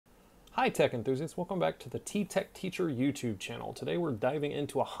Hi tech enthusiasts, welcome back to the T-Tech Teacher YouTube channel. Today we're diving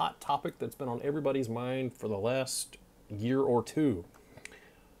into a hot topic that's been on everybody's mind for the last year or two.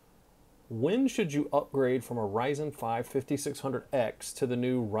 When should you upgrade from a Ryzen 5 5600X to the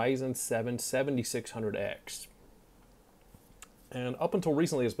new Ryzen 7 7600X? And up until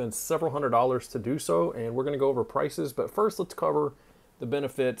recently it's been several $100s to do so, and we're going to go over prices, but first let's cover the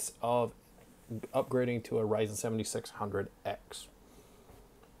benefits of upgrading to a Ryzen 7600X.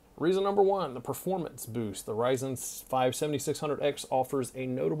 Reason number one, the performance boost. The Ryzen 5 7600X offers a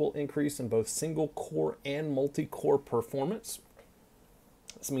notable increase in both single core and multi-core performance.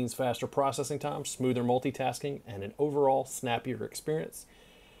 This means faster processing time, smoother multitasking, and an overall snappier experience,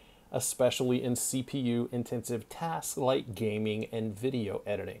 especially in CPU-intensive tasks like gaming and video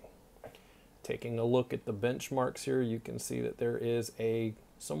editing. Taking a look at the benchmarks here, you can see that there is a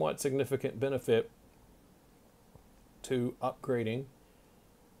somewhat significant benefit to upgrading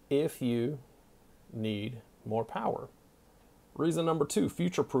if you need more power. Reason number two,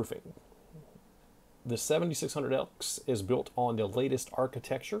 future-proofing. The 7600X is built on the latest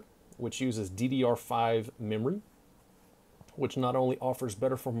architecture, which uses DDR5 memory, which not only offers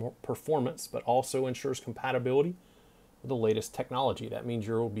better performance, but also ensures compatibility with the latest technology. That means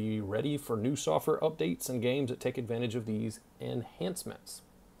you'll be ready for new software updates and games that take advantage of these enhancements.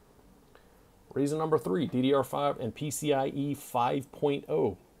 Reason number three, DDR5 and PCIe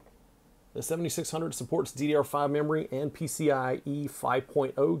 5.0. The 7600 supports DDR5 memory and PCIe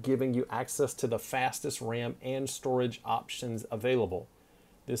 5.0, giving you access to the fastest RAM and storage options available.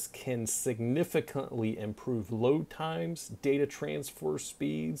 This can significantly improve load times, data transfer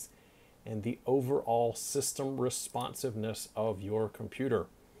speeds, and the overall system responsiveness of your computer.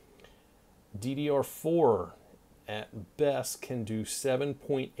 DDR4 at best can do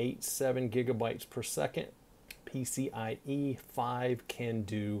 7.87 gigabytes per second. PCIe 5 can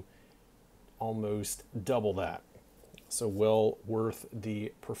do almost double that. So well worth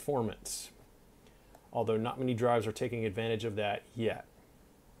the performance. Although not many drives are taking advantage of that yet.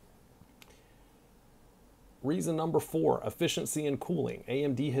 Reason number four, efficiency and cooling.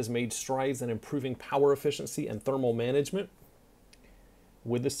 AMD has made strides in improving power efficiency and thermal management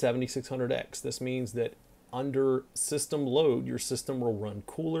with the 7600X. This means that under system load, your system will run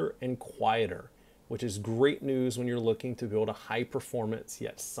cooler and quieter, which is great news when you're looking to build a high performance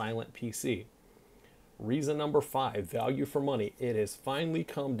yet silent PC. Reason number five, value for money. It has finally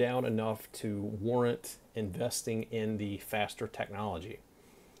come down enough to warrant investing in the faster technology.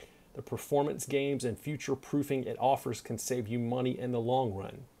 The performance gains and future proofing it offers can save you money in the long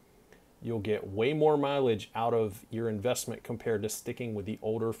run. You'll get way more mileage out of your investment compared to sticking with the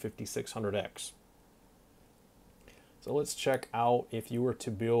older 5600X. So let's check out if you were to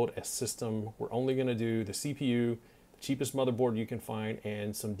build a system. We're only going to do the CPU, the cheapest motherboard you can find,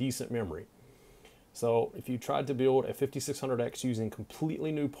 and some decent memory. So if you tried to build a 5600X using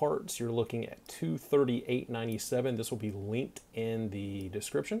completely new parts, you're looking at $238.97. This will be linked in the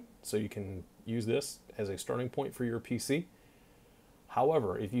description, so you can use this as a starting point for your PC.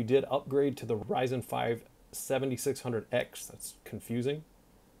 However, if you did upgrade to the Ryzen 5 7600X, that's confusing.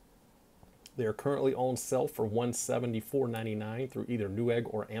 They are currently on sale for $174.99 through either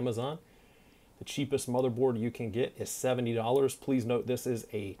Newegg or Amazon. The cheapest motherboard you can get is $70. Please note this is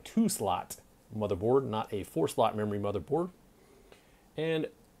a 2-slot motherboard, not a 4-slot memory motherboard. And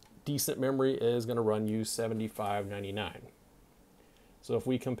decent memory is going to run you $75.99. So if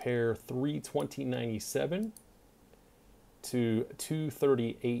we compare $320.97 to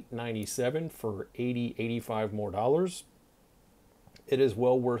 $238.97 for $85 more dollars, it is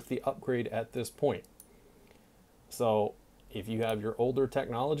well worth the upgrade at this point. So if you have your older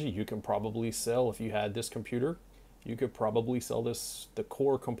technology, you can probably sell, if you had this computer, you could probably sell this, the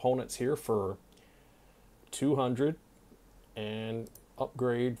core components here, for $200 and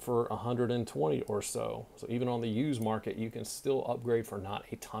upgrade for $120 or so. So even on the used market, you can still upgrade for not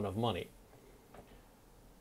a ton of money.